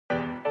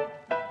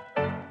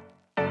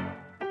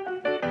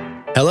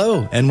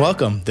Hello and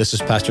welcome. This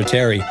is Pastor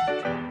Terry,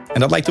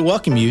 and I'd like to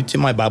welcome you to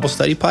my Bible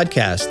study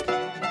podcast.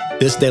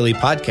 This daily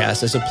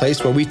podcast is a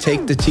place where we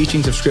take the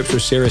teachings of Scripture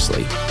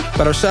seriously,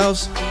 but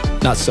ourselves,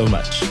 not so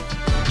much.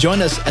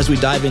 Join us as we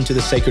dive into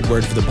the sacred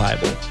word of the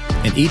Bible,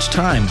 and each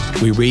time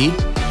we read,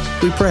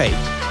 we pray,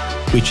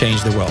 we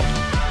change the world.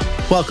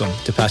 Welcome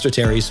to Pastor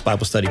Terry's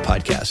Bible Study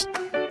Podcast.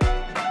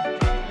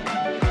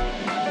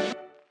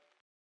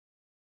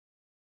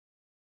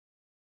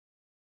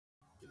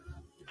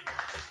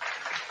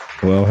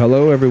 Well,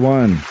 hello,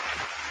 everyone.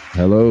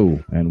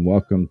 Hello, and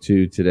welcome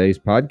to today's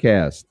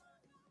podcast.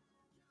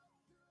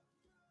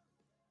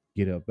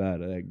 Get up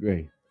out of that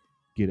grave.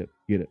 Get up.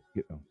 Oh,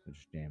 I'm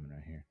just jamming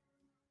right here.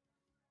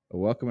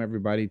 Well, welcome,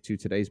 everybody, to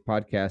today's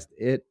podcast.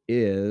 It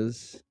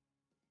is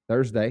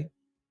Thursday,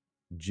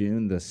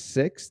 June the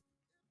 6th.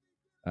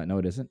 No,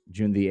 it isn't.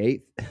 June the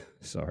 8th.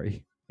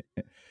 Sorry.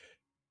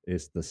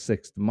 It's the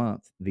 6th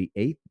month, the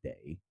 8th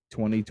day,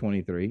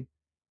 2023.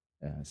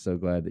 So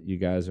glad that you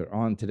guys are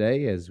on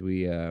today as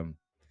we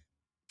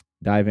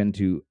dive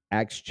into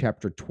Acts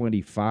chapter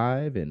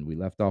 25, and we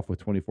left off with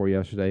 24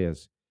 yesterday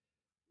as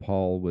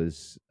Paul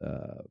was,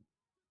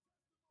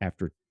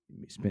 after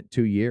he spent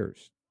 2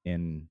 years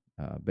in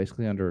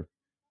basically under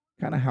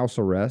kind of house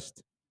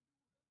arrest.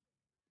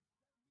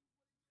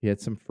 He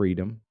had some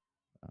freedom.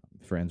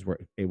 Friends were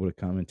able to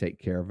come and take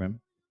care of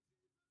him.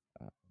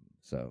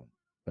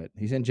 But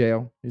he's in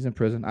jail. He's in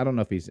prison. I don't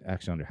know if he's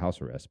actually under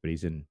house arrest, but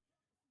he's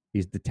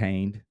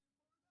detained.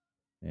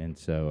 And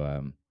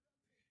so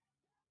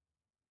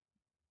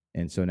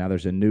now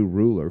there's a new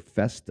ruler,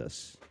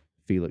 Festus.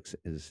 Felix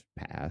is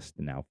passed,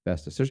 and now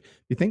Festus. If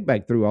you think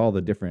back through all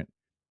the different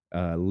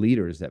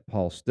leaders that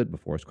Paul stood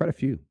before, it's quite a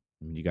few.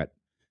 I mean, you got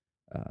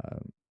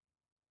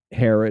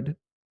Herod,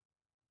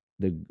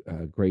 the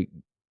great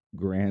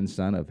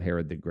grandson of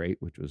Herod the Great,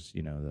 which was,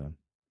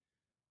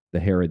 the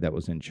Herod that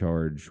was in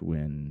charge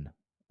when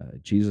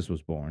Jesus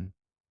was born.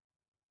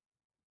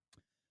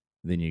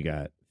 Then you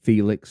got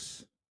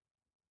Felix,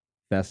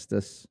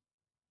 Festus,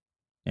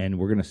 and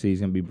we're going to see he's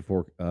going to be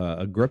before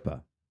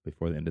Agrippa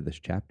before the end of this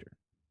chapter.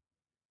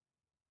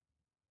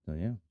 So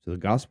yeah, so the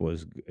gospel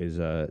is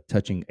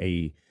touching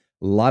a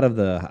lot of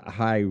the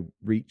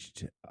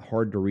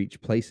hard to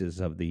reach places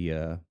of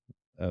the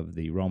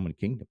Roman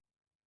kingdom.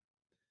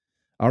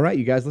 All right,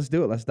 you guys, let's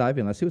do it. Let's dive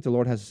in. Let's see what the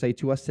Lord has to say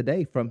to us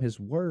today from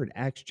His Word.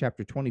 Acts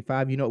chapter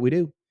 25. You know what we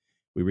do?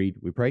 We read,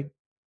 we pray,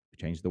 we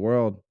change the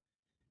world.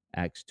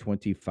 Acts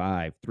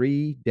 25.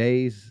 3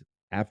 days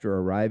after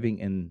arriving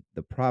in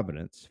the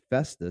province,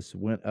 Festus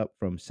went up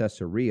from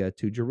Caesarea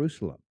to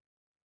Jerusalem,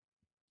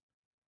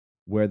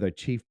 where the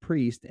chief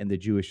priest and the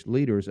Jewish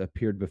leaders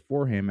appeared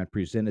before him and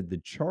presented the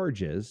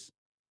charges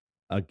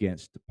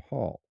against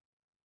Paul.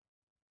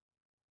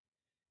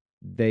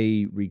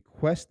 They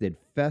requested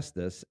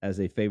Festus,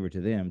 as a favor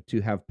to them, to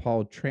have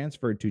Paul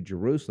transferred to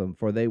Jerusalem,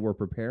 for they were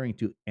preparing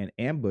an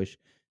ambush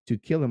to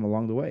kill him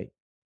along the way.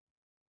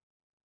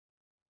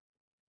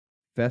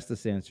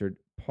 Festus answered,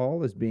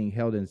 Paul is being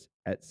held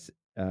at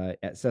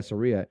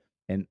Caesarea,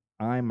 and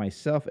I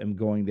myself am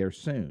going there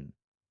soon.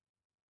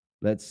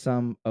 Let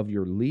some of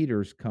your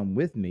leaders come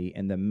with me,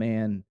 and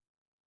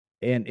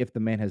if the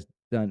man has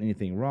done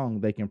anything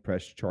wrong, they can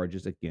press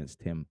charges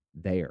against him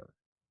there.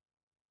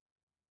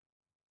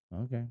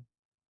 Okay.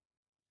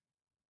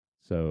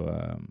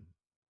 So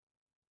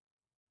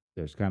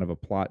there's kind of a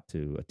plot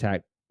to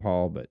attack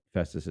Paul, but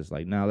Festus is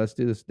like, no, let's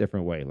do this a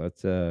different way.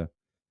 Let's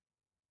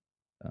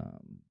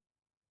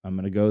I'm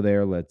going to go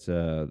there. Let's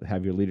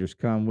have your leaders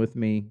come with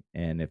me,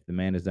 and if the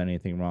man has done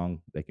anything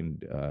wrong, they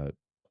can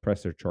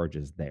press their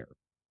charges there.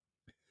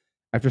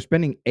 After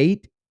spending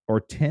 8 or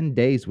 10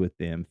 days with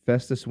them,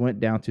 Festus went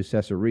down to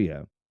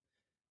Caesarea.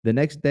 The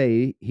next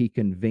day, he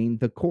convened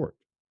the court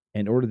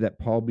and ordered that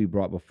Paul be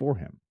brought before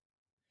him.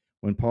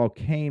 When Paul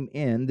came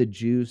in, the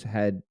Jews who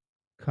had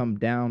come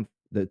down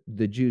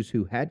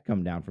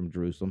from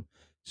Jerusalem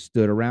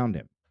stood around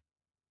him.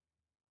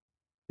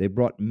 They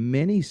brought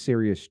many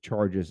serious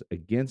charges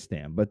against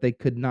him, but they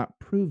could not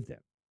prove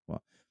them.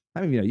 Well,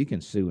 I mean, you can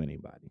sue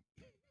anybody.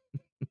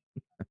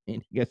 I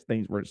mean, I guess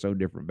things weren't so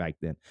different back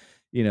then.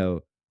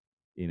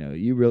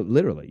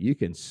 Literally, you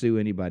can sue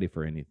anybody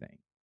for anything.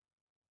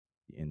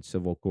 In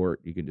civil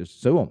court, you can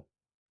just sue them.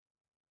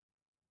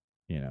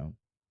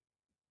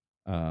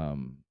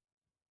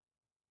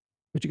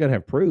 But you got to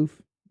have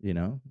proof. You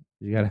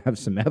got to have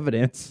some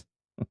evidence.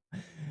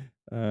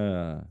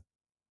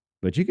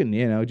 But you can,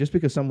 just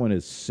because someone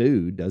is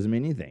sued doesn't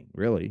mean anything,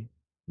 really.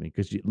 I mean,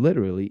 because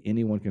literally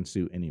anyone can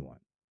sue anyone.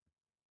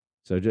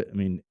 So,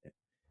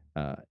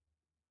 I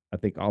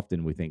think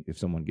often we think if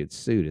someone gets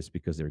sued, it's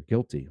because they're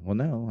guilty. Well,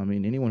 no. I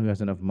mean, anyone who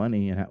has enough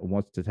money and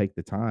wants to take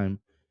the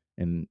time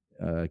and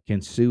can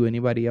sue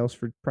anybody else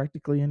for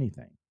practically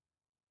anything.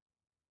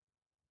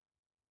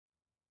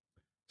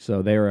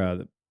 So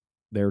they're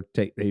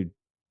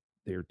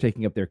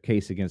taking up their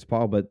case against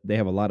Paul, but they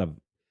have a lot of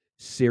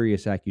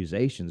serious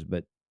accusations,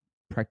 but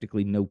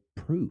practically no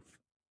proof.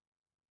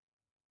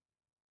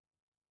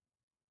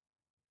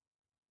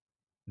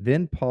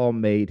 Then Paul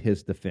made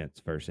his defense,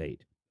 verse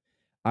 8.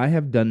 I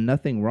have done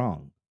nothing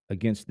wrong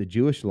against the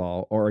Jewish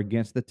law or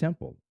against the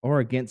temple or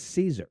against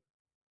Caesar.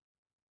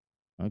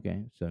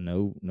 Okay, so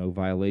no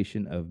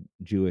violation of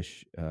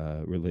Jewish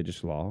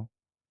religious law,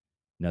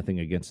 nothing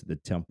against the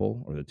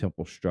temple or the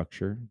temple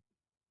structure,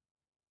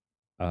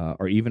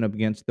 or even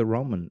against the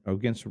Roman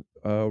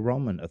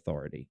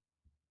authority.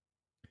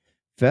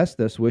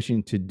 Festus,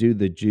 wishing to do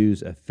the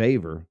Jews a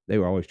favor, they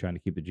were always trying to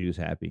keep the Jews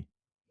happy.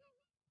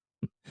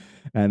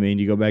 I mean,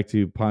 you go back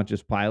to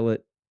Pontius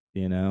Pilate,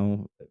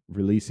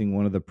 releasing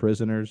one of the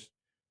prisoners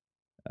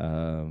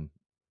um,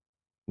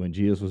 when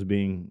Jesus was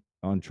being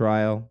on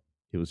trial.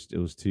 It was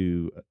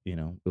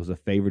a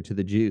favor to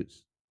the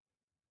Jews,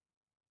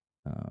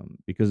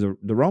 because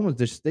the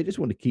Romans they just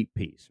want to keep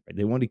peace. Right?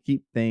 They want to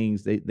keep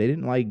things. They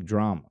didn't like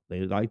drama.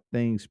 They liked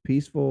things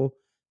peaceful.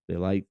 They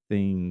liked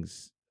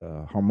things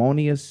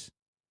harmonious,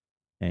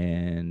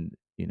 and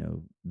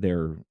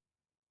their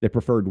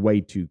preferred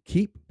way to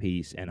keep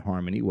peace and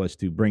harmony was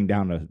to bring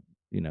down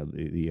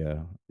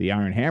the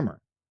iron hammer.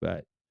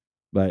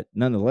 But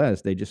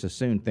nonetheless, they just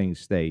assume things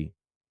stay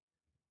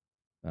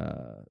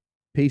uh,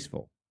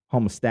 peaceful,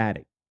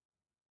 homeostatic.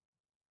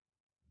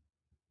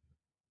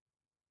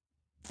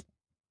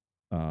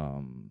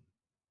 Um,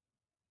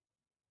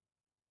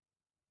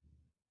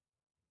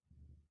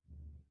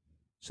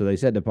 so they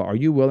said to Paul, "Are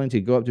you willing to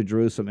go up to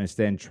Jerusalem and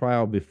stand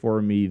trial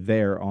before me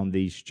there on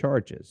these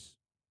charges?"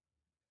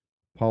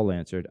 Paul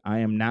answered, "I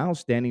am now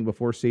standing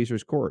before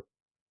Caesar's court,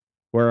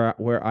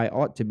 where I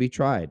ought to be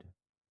tried.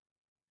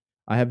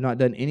 I have not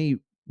done any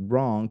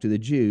wrong to the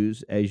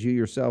Jews, as you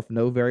yourself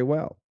know very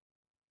well.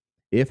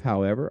 If,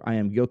 however, I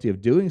am guilty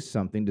of doing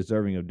something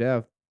deserving of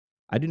death,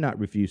 I do not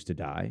refuse to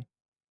die.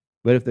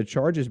 But if the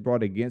charges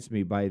brought against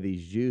me by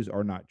these Jews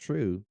are not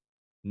true,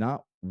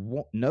 no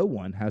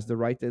one has the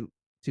right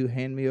to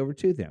hand me over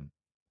to them.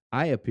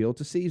 I appeal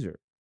to Caesar."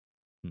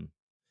 Hmm.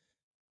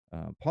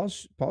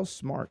 Paul's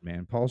smart,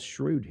 man. Paul's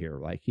shrewd here.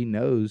 Like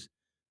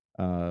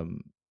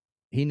um,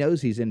 he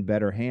knows he's in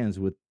better hands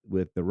with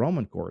the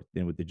Roman court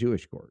than with the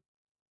Jewish court.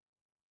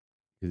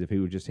 Because if he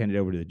would just hand it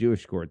over to the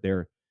Jewish court,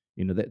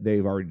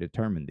 they've already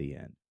determined the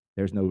end.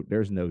 There's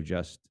no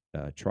just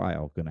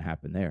trial going to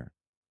happen there.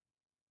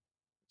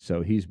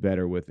 So he's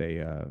better with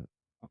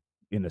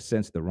in a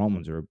sense, the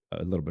Romans are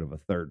a little bit of a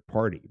third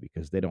party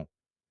because they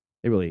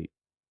really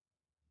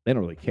they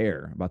don't really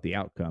care about the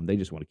outcome. They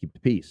just want to keep the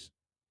peace.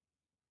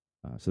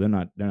 So they're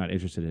not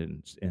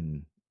interested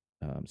in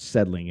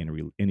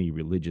settling any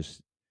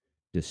religious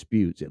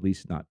disputes, at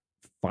least not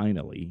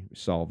finally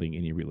solving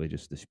any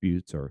religious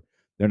disputes, or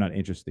they're not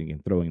interested in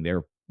throwing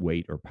their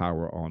weight or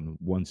power on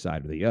one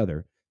side or the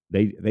other.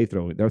 They're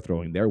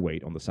throwing their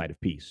weight on the side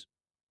of peace.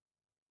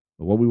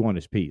 But what we want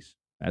is peace.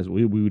 As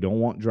we don't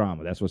want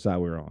drama. That's what side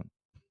we're on.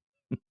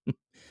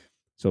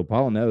 So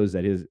Paul knows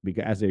that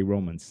because as a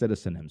Roman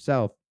citizen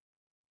himself,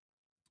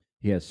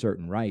 he has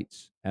certain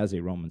rights as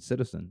a Roman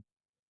citizen,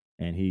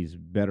 and he's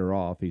better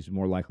off. He's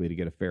more likely to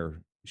get a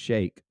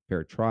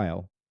fair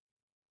trial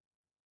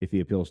if he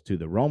appeals to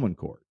the Roman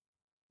court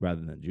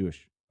rather than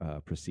Jewish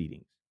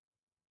proceedings.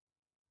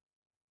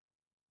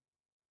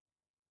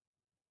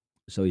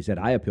 So he said,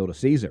 "I appeal to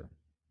Caesar."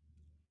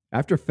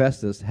 After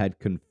Festus had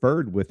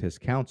conferred with his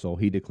council,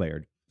 he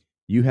declared,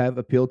 "You have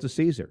appealed to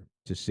Caesar.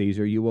 To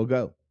Caesar you will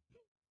go."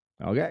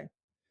 Okay.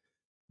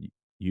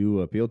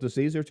 You appeal to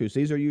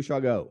Caesar you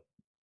shall go.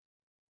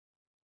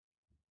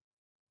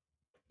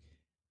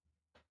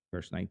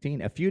 Verse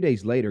 19. A few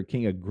days later,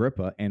 King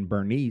Agrippa and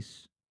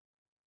Bernice,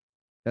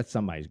 that's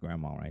somebody's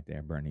grandma right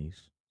there,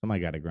 Bernice. Somebody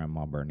got a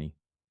Grandma Bernie.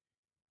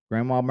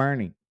 Grandma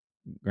Bernie.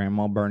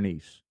 Grandma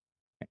Bernice.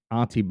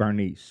 Auntie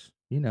Bernice.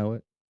 You know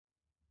it.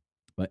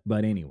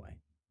 But anyway.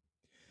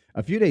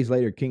 A few days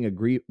later, King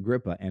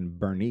Agrippa and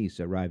Bernice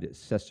arrived at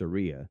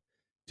Caesarea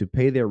to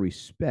pay their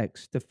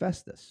respects to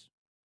Festus.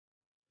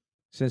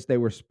 Since they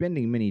were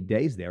spending many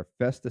days there,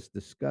 Festus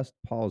discussed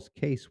Paul's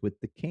case with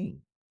the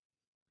king.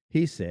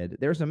 He said,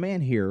 "There's a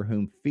man here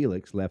whom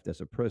Felix left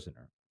as a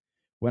prisoner.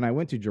 When I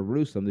went to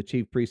Jerusalem, the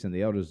chief priests and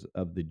the elders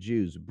of the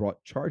Jews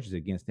brought charges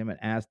against him and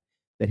asked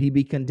that he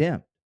be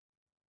condemned.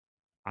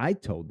 I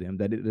told them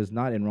that it is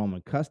not in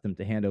Roman custom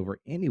to hand over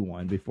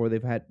anyone before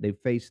they've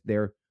faced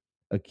their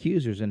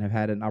accusers and have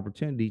had an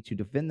opportunity to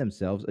defend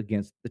themselves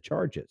against the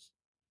charges.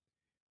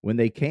 When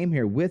they came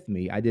here with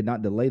me, I did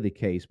not delay the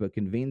case, but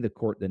convened the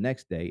court the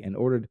next day and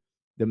ordered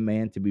the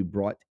man to be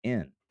brought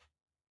in.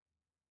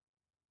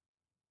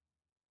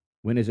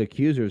 When his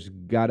accusers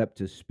got up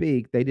to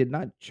speak, they did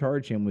not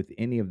charge him with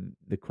any of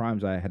the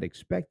crimes I had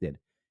expected.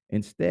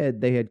 Instead,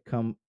 they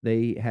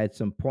had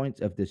some points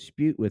of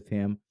dispute with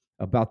him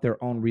about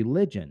their own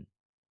religion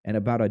and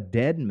about a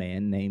dead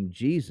man named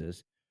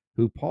Jesus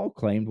who Paul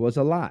claimed was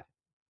alive.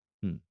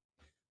 Hmm.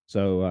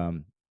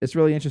 So it's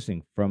really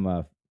interesting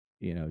from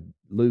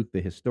Luke,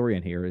 the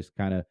historian here, is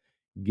kind of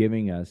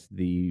giving us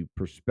the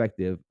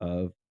perspective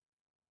of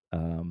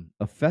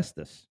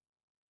Festus.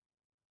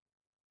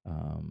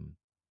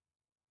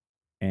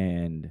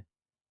 And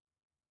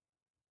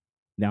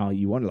Now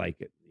you wonder, like,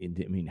 I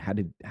mean, how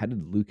did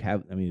Luke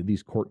have? I mean,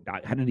 these court.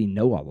 How did he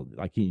know all of it?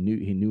 Like he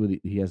knew that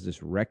he has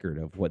this record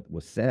of what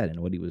was said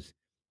and what he was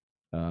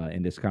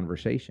in this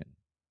conversation.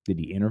 Did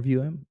he interview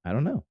him? I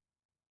don't know,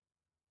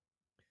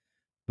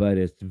 but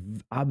it's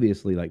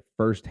obviously like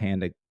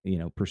firsthand,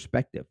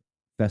 perspective.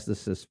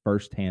 Festus's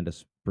firsthand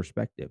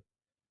perspective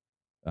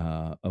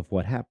of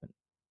what happened.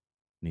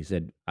 And he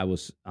said, I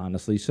was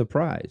honestly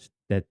surprised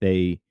that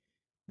the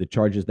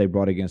charges they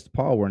brought against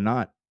Paul were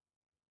not,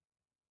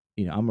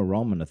 I'm a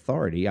Roman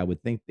authority. I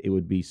would think it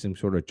would be some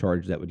sort of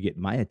charge that would get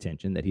my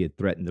attention, that he had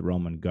threatened the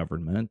Roman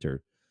government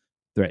or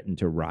threatened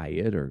to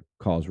riot or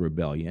cause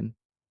rebellion.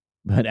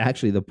 But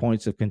actually, the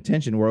points of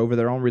contention were over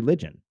their own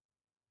religion.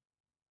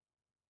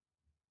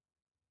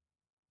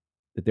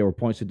 That there were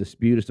points of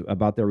dispute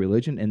about their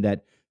religion, and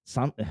that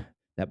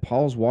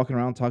Paul's walking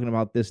around talking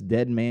about this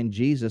dead man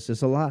Jesus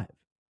is alive.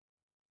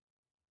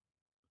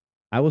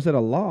 I was at a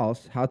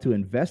loss how to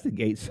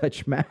investigate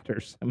such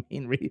matters. I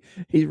mean,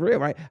 he's real,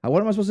 right?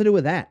 What am I supposed to do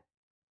with that?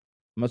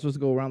 Am I supposed to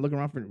go around looking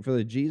around for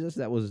the Jesus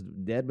that was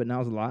dead but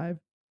now is alive?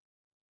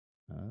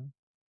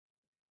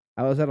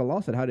 I was at a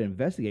loss at how to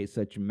investigate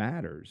such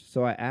matters.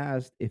 So I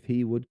asked if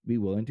he would be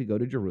willing to go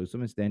to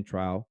Jerusalem and stand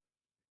trial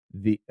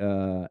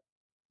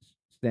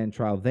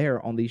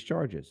there on these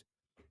charges.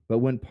 But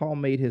when Paul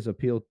made his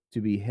appeal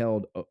to be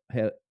held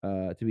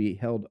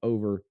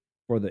over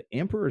for the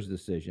emperor's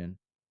decision,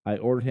 I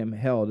ordered him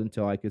held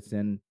until I could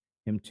send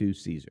him to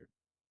Caesar.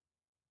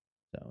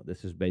 So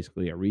this is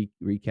basically a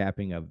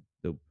recapping of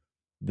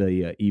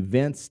the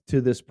events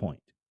to this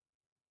point.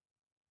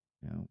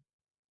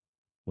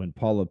 When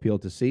Paul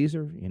appealed to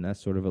Caesar, that's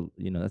sort of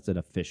that's an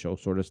official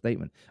sort of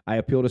statement. I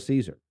appeal to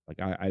Caesar. Like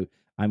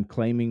I'm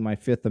claiming my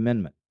Fifth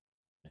Amendment.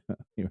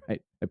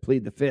 Right? I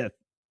plead the Fifth.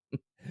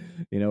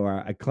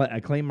 I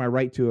claim my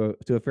right to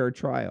a fair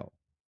trial.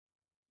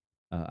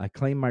 I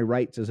claim my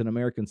rights as an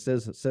American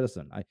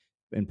citizen.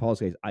 In Paul's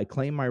case, I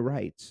claim my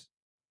rights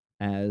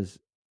as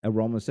a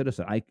Roman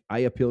citizen. I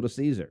appeal to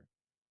Caesar.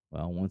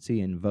 Well, once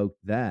he invoked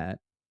that,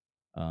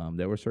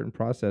 there was a certain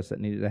process that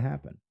needed to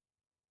happen.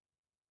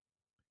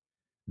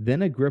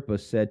 Then Agrippa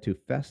said to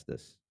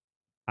Festus,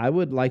 I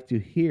would like to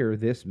hear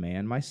this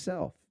man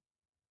myself.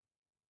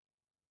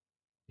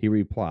 He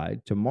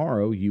replied,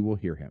 tomorrow you will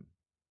hear him.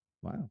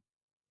 Wow.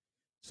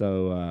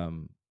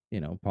 So,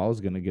 Paul is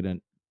going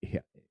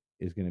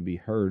to be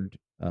heard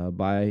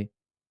by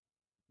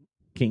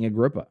King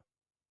Agrippa.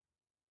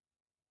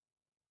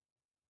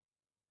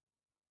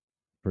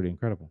 Pretty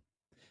incredible.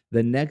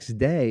 The next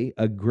day,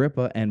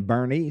 Agrippa and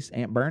Bernice,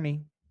 Aunt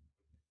Bernie,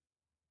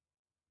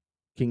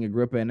 King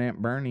Agrippa and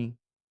Aunt Bernie,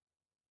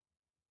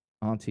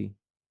 Auntie,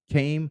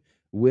 came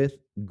with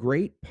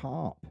great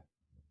pomp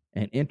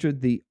and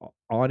entered the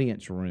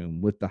audience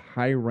room with the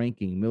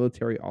high-ranking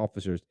military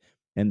officers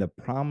and the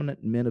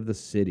prominent men of the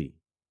city.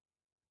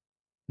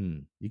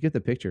 You get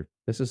the picture.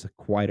 This is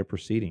quite a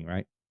proceeding,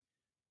 right?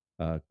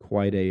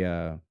 Quite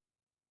a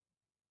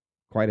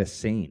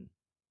scene.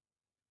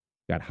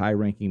 Got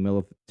high-ranking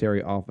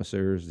military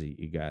officers.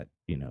 You got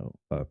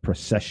a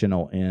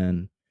processional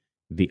in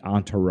the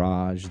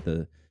entourage.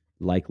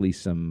 Likely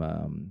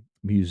some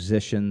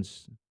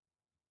musicians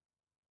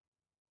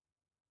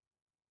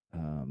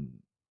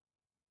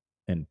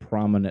and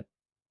prominent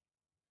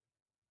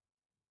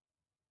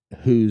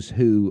who's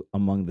who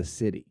among the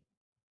city.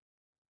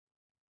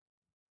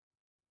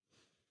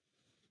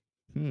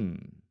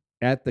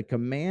 At the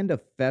command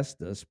of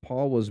Festus,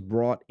 Paul was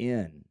brought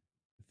in.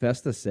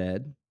 Festus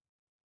said,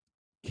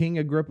 King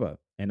Agrippa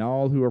and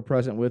all who are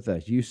present with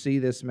us, you see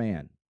this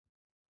man.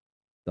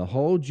 The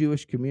whole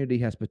Jewish community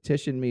has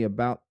petitioned me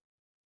about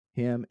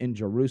him in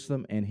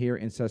Jerusalem and here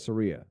in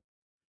Caesarea,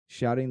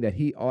 shouting that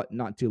he ought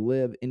not to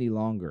live any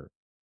longer.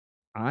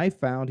 I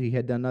found he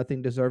had done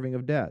nothing deserving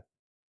of death,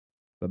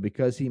 but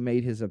because he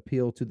made his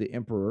appeal to the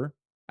emperor,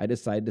 I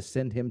decided to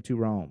send him to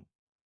Rome.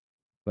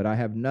 But I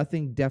have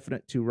nothing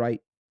definite to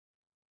write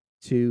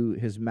to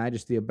his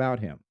majesty about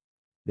him.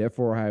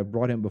 Therefore, I have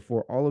brought him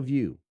before all of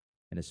you,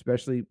 and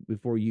especially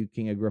before you,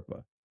 King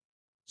Agrippa,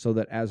 so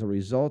that as a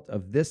result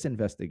of this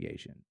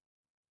investigation,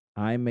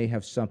 I may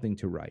have something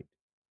to write.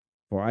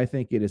 For I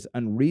think it is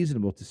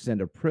unreasonable to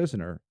send a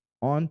prisoner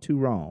on to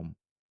Rome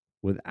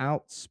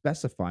without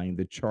specifying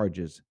the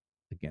charges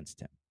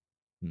against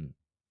him.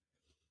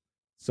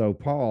 So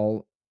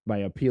Paul, by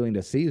appealing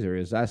to Caesar,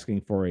 is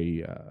asking for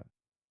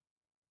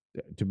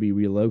to be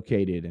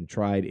relocated and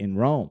tried in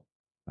Rome.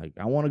 Like,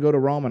 I want to go to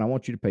Rome and I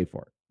want you to pay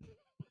for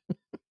it.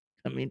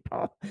 I mean,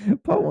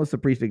 Paul wants to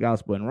preach the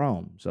gospel in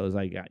Rome. So it's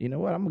like, you know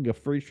what? I'm going to get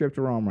a free trip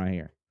to Rome right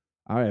here.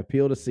 I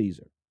appeal to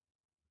Caesar.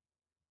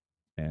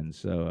 And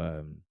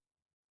so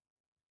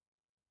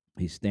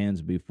he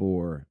stands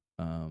before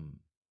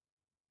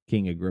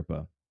King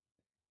Agrippa.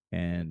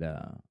 And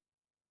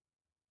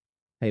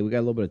hey, we got a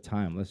little bit of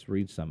time. Let's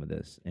read some of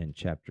this in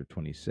chapter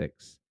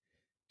 26.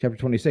 Chapter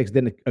 26,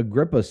 then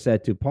Agrippa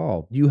said to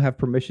Paul, you have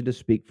permission to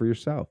speak for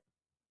yourself.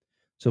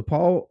 So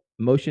Paul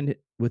motioned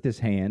with his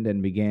hand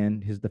and began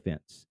his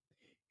defense.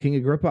 King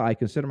Agrippa, I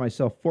consider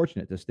myself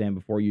fortunate to stand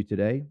before you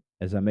today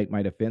as I make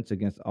my defense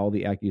against all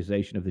the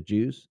accusation of the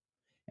Jews,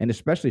 and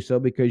especially so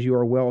because you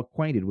are well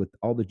acquainted with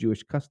all the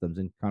Jewish customs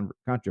and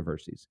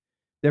controversies.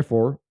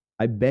 Therefore,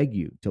 I beg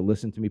you to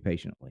listen to me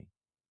patiently.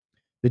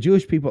 The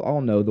Jewish people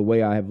all know the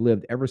way I have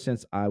lived ever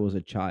since I was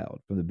a child,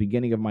 from the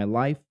beginning of my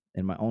life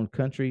in my own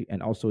country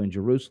and also in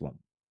Jerusalem.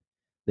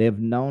 They have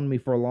known me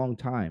for a long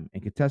time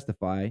and can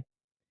testify,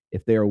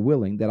 if they are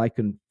willing, that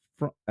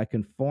I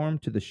conform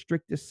to the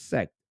strictest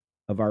sect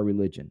of our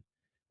religion,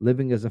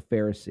 living as a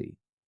Pharisee.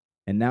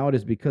 And now it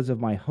is because of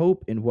my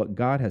hope in what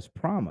God has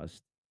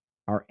promised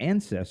our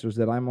ancestors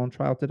that I'm on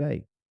trial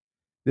today.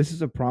 This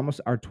is a promise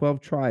our 12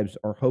 tribes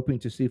are hoping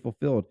to see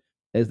fulfilled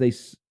as they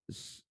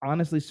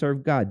honestly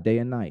serve God day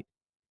and night.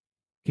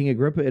 King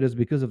Agrippa, it is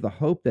because of the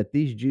hope that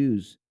these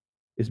Jews,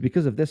 is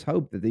because of this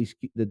hope that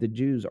the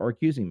Jews are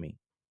accusing me.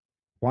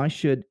 Why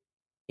should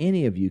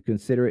any of you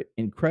consider it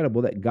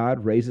incredible that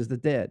God raises the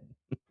dead?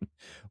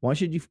 Why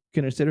should you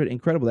consider it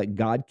incredible that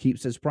God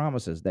keeps his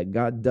promises, that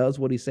God does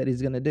what he said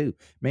he's going to do?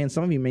 Man,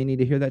 some of you may need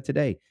to hear that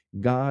today.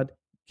 God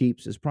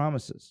keeps his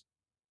promises.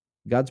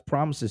 God's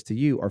promises to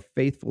you are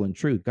faithful and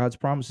true. God's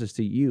promises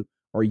to you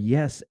are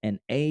yes and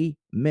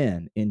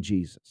amen in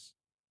Jesus.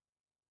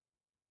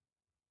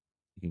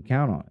 You can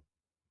count on it.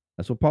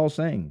 That's what Paul's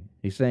saying.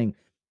 He's saying,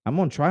 I'm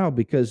on trial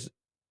because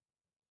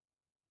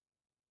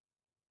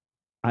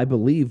I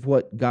believe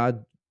what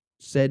God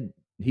said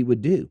he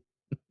would do.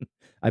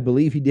 I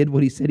believe he did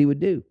what he said he would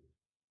do.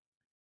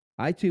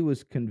 I too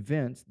was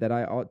convinced that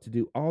I ought to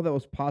do all that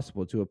was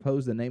possible to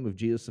oppose the name of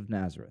Jesus of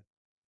Nazareth.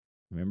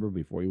 Remember,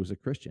 before he was a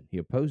Christian, he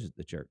opposed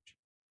the church.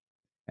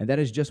 And that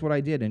is just what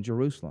I did in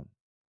Jerusalem.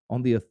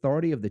 On the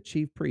authority of the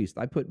chief priest,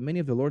 I put many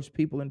of the Lord's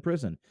people in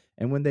prison.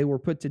 And when they were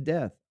put to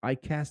death, I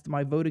cast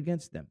my vote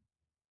against them.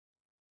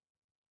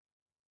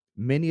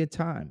 Many a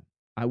time,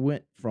 I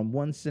went from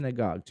one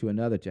synagogue to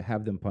another to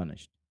have them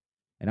punished.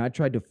 And I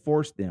tried to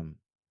force them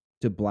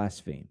to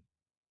blaspheme.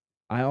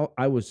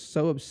 I was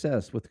so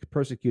obsessed with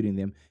persecuting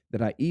them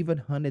that I even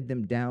hunted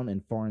them down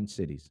in foreign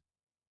cities.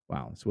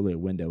 Wow, it's really a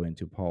window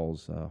into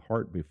Paul's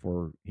heart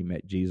before he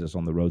met Jesus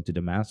on the road to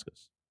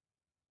Damascus.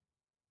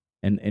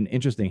 And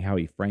interesting how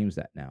he frames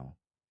that now.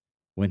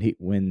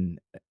 When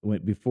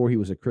before he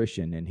was a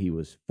Christian and he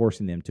was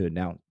forcing them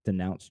to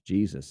denounce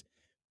Jesus.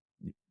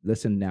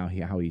 Listen now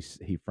how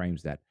he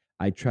frames that.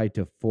 I tried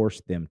to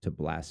force them to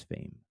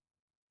blaspheme.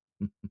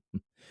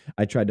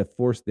 I tried to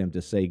force them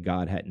to say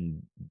God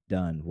hadn't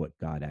done what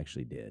God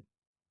actually did.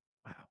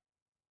 Wow.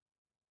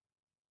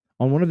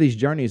 On one of these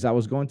journeys, I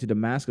was going to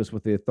Damascus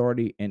with the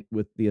authority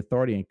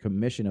and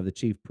commission of the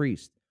chief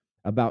priest.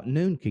 About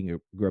noon, King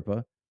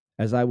Agrippa,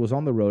 as I was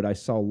on the road, I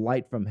saw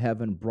light from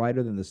heaven,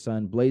 brighter than the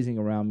sun, blazing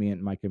around me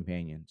and my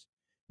companions.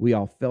 We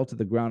all fell to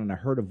the ground, and I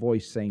heard a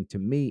voice saying to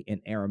me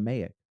in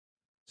Aramaic,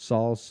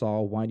 Saul,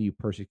 Saul, why do you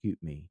persecute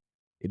me?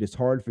 It is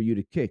hard for you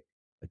to kick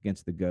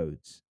against the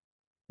goads.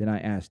 Then I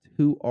asked,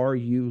 Who are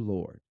you,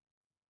 Lord?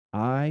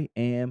 I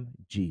am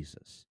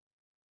Jesus,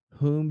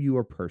 whom you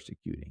are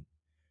persecuting.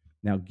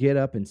 Now get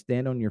up and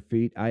stand on your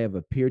feet. I have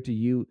appeared to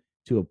you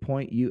to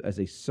appoint you as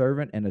a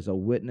servant and as a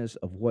witness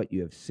of what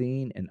you have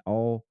seen and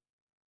all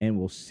and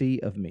will see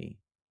of me.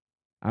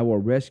 I will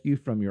rescue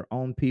from your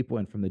own people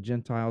and from the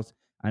Gentiles.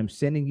 I'm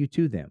sending you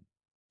to them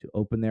to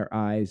open their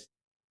eyes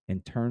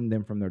and turn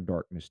them from their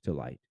darkness to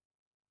light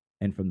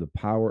and from the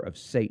power of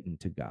Satan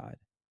to God,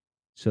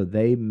 so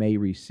they may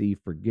receive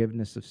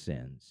forgiveness of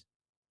sins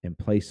and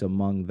place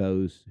among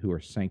those who are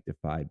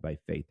sanctified by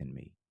faith in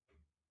me.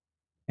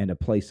 And a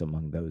place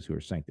among those who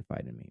are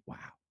sanctified in me. Wow.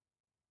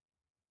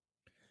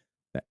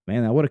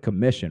 Man, what a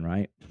commission,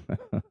 right?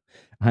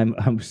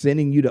 I'm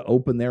sending you to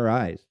open their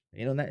eyes.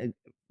 That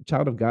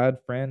child of God,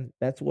 friend,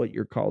 that's what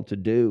you're called to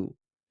do.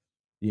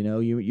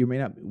 You may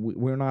not,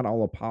 we're not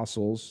all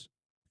apostles,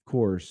 of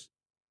course,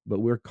 but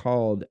we're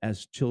called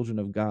as children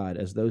of God,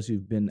 as those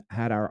who've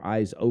had our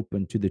eyes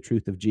open to the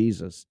truth of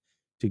Jesus,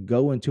 to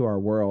go into our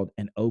world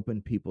and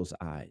open people's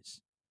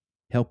eyes.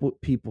 Help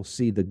people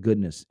see the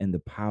goodness and the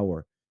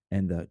power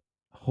and the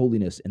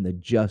holiness and the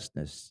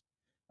justness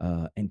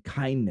and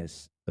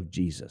kindness of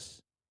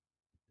Jesus.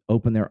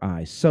 Open their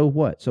eyes. So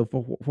what? So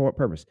for what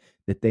purpose?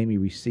 That they may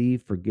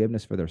receive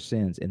forgiveness for their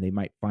sins and they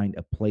might find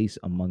a place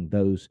among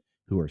those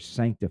who are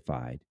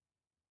sanctified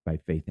by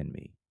faith in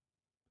me.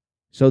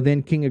 So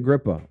then, King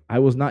Agrippa, I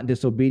was not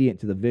disobedient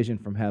to the vision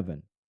from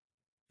heaven.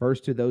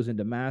 First to those in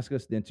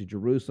Damascus, then to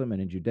Jerusalem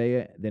and in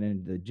Judea, then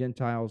in the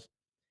Gentiles.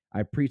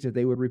 I preached that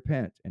they would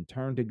repent and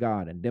turn to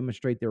God and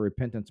demonstrate their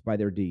repentance by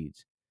their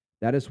deeds.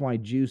 That is why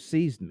Jews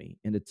seized me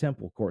in the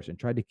temple courts and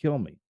tried to kill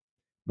me.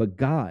 But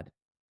God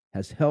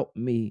has helped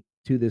me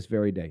to this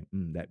very day.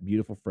 That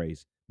beautiful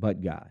phrase,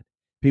 but God.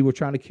 People were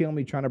trying to kill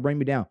me, trying to bring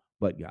me down,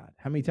 but God.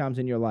 How many times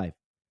in your life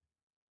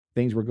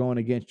things were going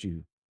against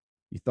you?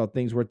 You thought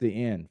things were at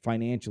the end.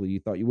 Financially,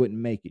 you thought you wouldn't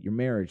make it. Your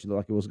marriage looked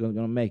like it was going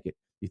to make it.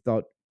 You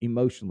thought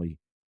emotionally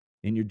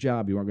in your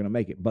job you weren't going to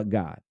make it, but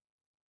God.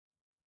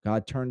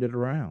 God turned it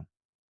around.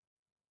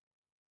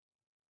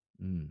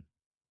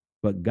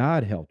 But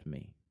God helped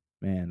me.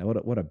 Man,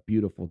 what a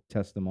beautiful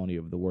testimony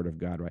of the word of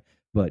God, right?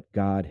 But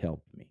God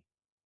helped me.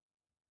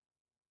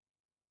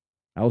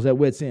 I was at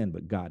wit's end,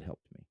 but God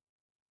helped me.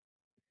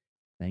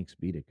 Thanks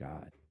be to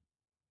God.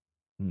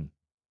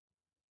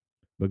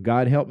 But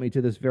God helped me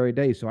to this very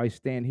day, so I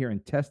stand here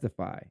and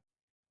testify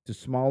to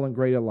small and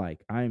great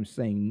alike. I am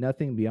saying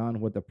nothing beyond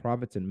what the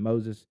prophets and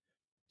Moses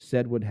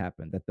said would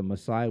happen, that the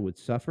Messiah would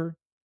suffer,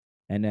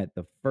 and that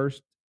the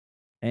first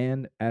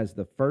and as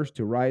the first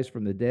to rise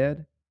from the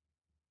dead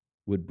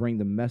would bring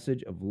the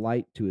message of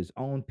light to his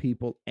own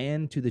people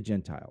and to the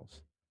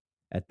Gentiles.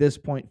 At this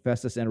point,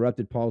 Festus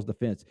interrupted Paul's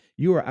defense.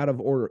 You are out of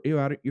order.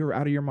 You're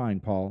out of your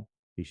mind, Paul,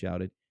 he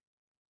shouted.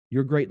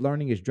 Your great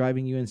learning is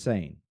driving you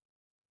insane.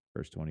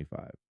 Verse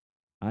 25.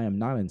 I am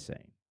not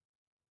insane,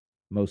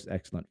 most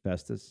excellent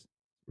Festus,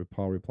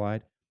 Paul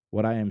replied.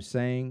 What I am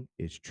saying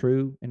is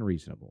true and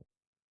reasonable.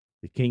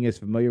 The king is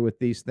familiar with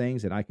these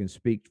things, and I can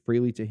speak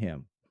freely to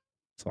him.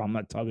 So I'm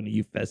not talking to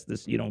you,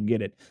 Festus. You don't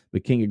get it.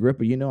 But King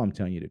Agrippa, you know I'm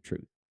telling you the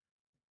truth.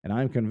 And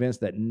I'm convinced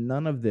that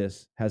none of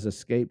this has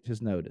escaped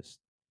his notice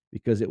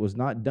because it was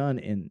not done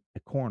in a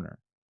corner.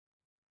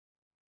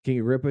 King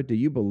Agrippa, do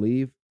you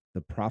believe the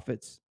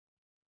prophets?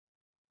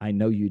 I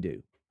know you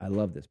do. I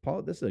love this.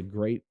 Paul, this is a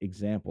great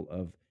example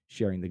of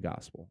sharing the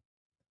gospel.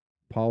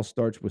 Paul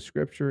starts with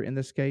Scripture in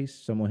this case,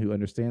 someone who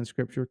understands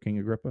Scripture, King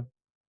Agrippa.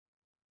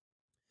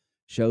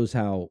 Shows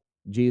how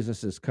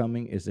Jesus'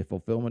 coming is a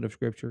fulfillment of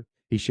Scripture.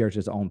 He shares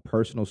his own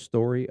personal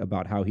story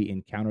about how he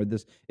encountered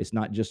this. It's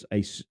not just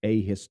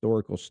a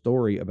historical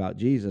story about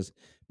Jesus,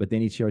 but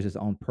then he shares his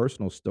own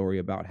personal story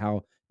about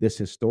how this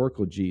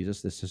historical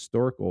Jesus, this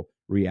historical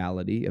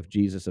reality of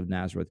Jesus of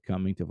Nazareth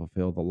coming to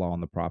fulfill the law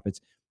and the prophets,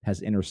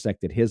 has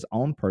intersected his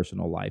own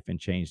personal life and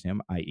changed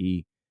him,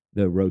 i.e.,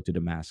 the road to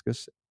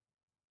Damascus.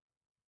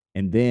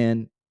 And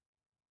then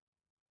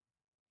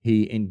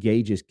he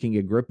engages King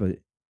Agrippa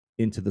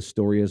into the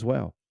story as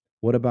well.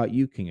 What about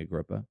you, King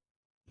Agrippa?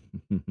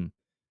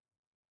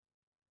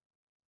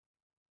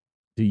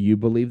 Do you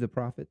believe the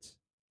prophets?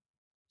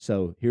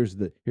 So here's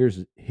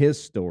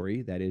his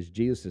story, that is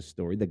Jesus'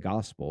 story, the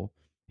gospel.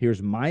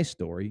 Here's my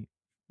story,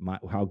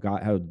 how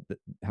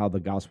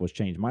the gospel has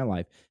changed my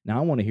life. Now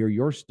I want to hear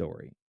your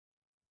story.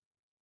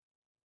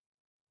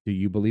 Do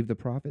you believe the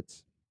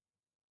prophets?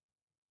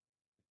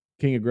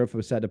 King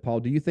Agrippa said to Paul,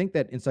 do you think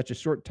that in such a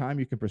short time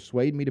you can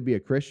persuade me to be a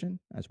Christian?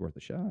 That's worth a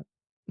shot.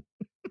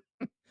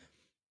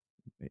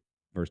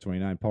 Verse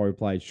 29, Paul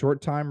replied,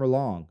 short time or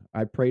long,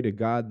 I pray to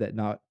God that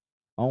not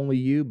only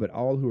you, but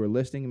all who are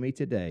listening to me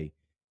today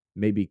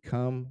may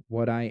become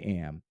what I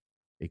am,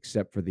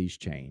 except for these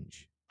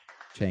chains.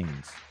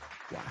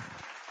 Wow.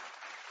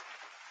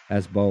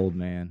 That's bold,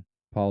 man.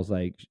 Paul's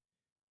like,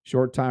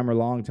 short time or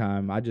long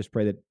time, I just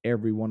pray that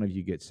every one of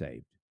you gets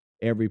saved.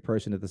 Every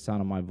person at the sound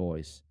of my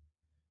voice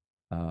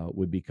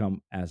would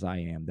become as I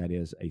am, that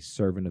is, a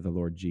servant of the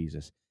Lord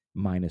Jesus,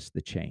 minus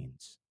the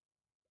chains.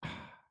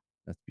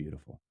 That's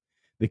beautiful.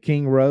 The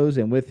king rose,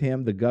 and with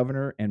him the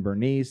governor and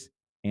Bernice,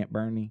 Aunt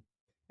Bernie,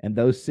 and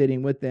those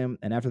sitting with them.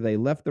 And after they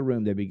left the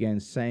room, they began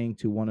saying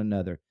to one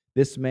another,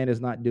 this man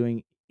is not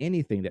doing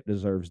anything that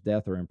deserves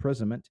death or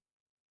imprisonment.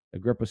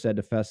 Agrippa said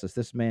to Festus,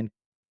 this man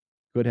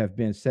could have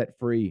been set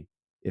free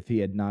if he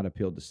had not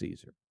appealed to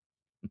Caesar.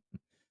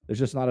 There's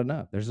just not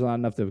enough. There's not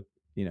enough to,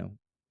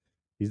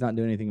 he's not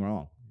doing anything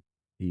wrong.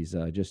 He's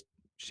just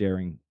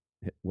sharing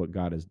what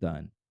God has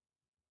done.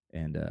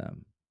 And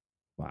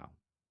wow,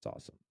 it's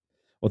awesome.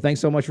 Well,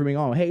 thanks so much for being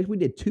on. Hey, we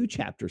did 2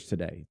 chapters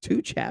today,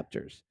 2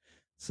 chapters.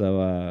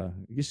 So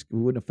we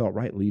wouldn't have felt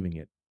right leaving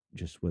it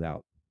just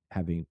without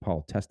having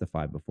Paul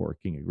testify before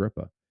King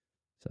Agrippa.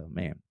 So,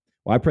 man.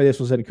 Well, I pray this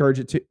was an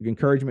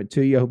encouragement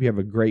to you. I hope you have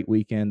a great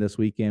weekend this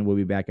weekend. We'll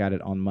be back at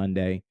it on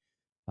Monday.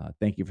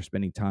 Thank you for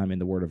spending time in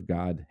the Word of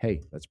God.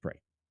 Hey, let's pray.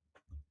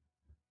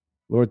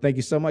 Lord, thank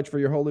you so much for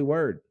your holy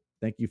word.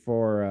 Thank you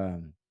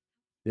for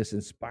this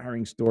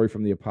inspiring story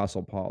from the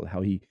Apostle Paul, how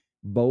he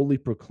boldly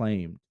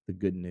proclaimed the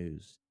good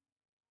news,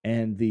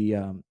 and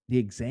the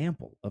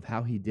example of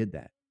how he did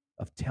that,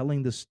 of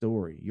telling the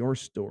story, your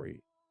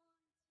story,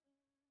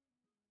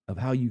 of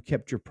how you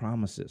kept your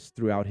promises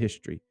throughout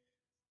history,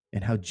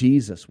 and how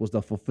Jesus was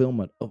the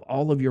fulfillment of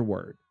all of your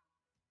word,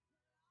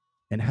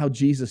 and how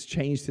Jesus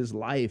changed his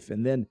life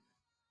and then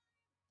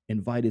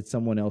invited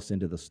someone else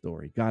into the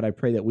story. God, I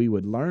pray that we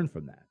would learn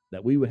from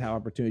that we would have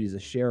opportunities to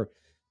share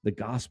the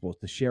gospel,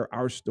 to share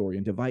our story,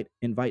 and to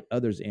invite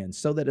others in,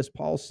 so that, as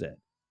Paul said,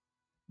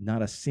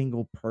 not a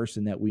single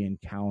person that we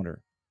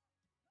encounter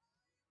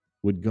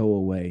would go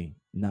away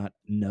not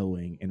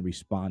knowing and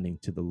responding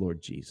to the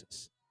Lord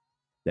Jesus,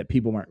 that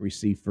people might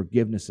receive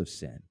forgiveness of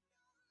sin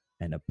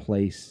and a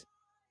place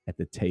at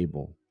the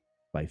table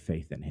by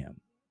faith in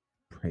him.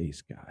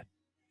 Praise God.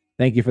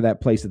 Thank you for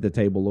that place at the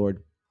table,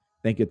 Lord.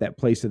 Thank you for that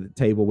place at the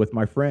table with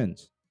my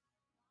friends,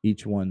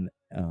 each one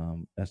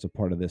that's a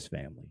part of this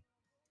family.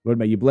 Lord,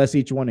 may you bless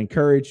each one,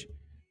 encourage,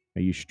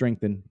 may you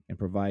strengthen and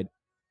provide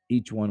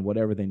each one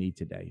whatever they need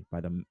today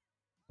by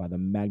the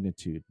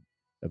magnitude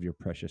of your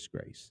precious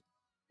grace.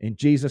 In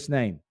Jesus'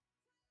 name,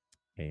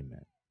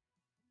 amen.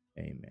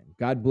 Amen.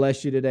 God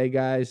bless you today,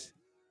 guys.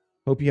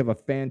 Hope you have a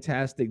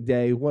fantastic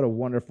day. What a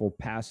wonderful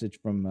passage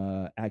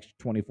from Acts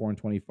 24 and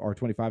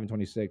 25 and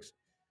 26.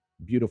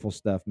 Beautiful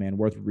stuff, man.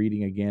 Worth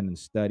reading again and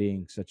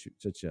studying. Such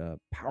a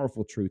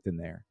powerful truth in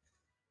there.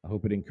 I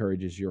hope it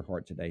encourages your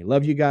heart today.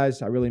 Love you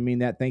guys. I really mean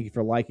that. Thank you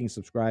for liking,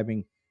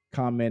 subscribing,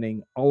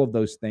 commenting, all of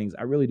those things.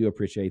 I really do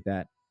appreciate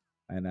that.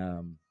 And I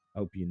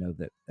hope you know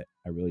that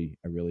I really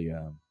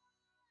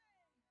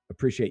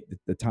appreciate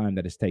the time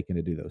that it's taken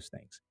to do those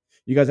things.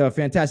 You guys have a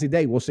fantastic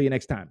day. We'll see you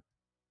next time.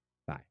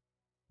 Bye.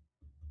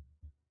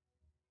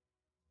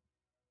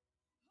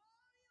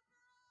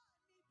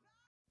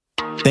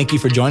 Thank you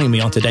for joining me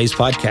on today's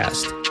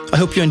podcast. I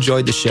hope you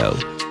enjoyed the show.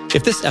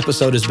 If this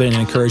episode has been an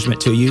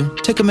encouragement to you,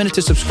 take a minute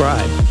to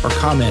subscribe or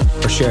comment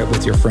or share it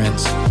with your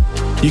friends.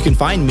 You can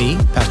find me,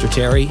 Pastor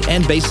Terry,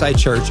 and Bayside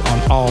Church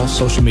on all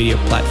social media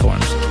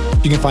platforms.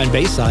 You can find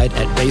Bayside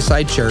at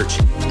Bayside Church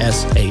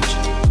SH.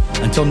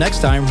 Until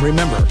next time,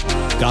 remember,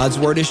 God's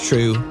word is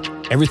true.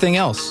 Everything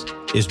else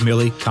is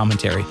merely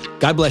commentary.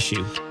 God bless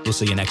you. We'll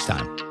see you next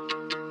time.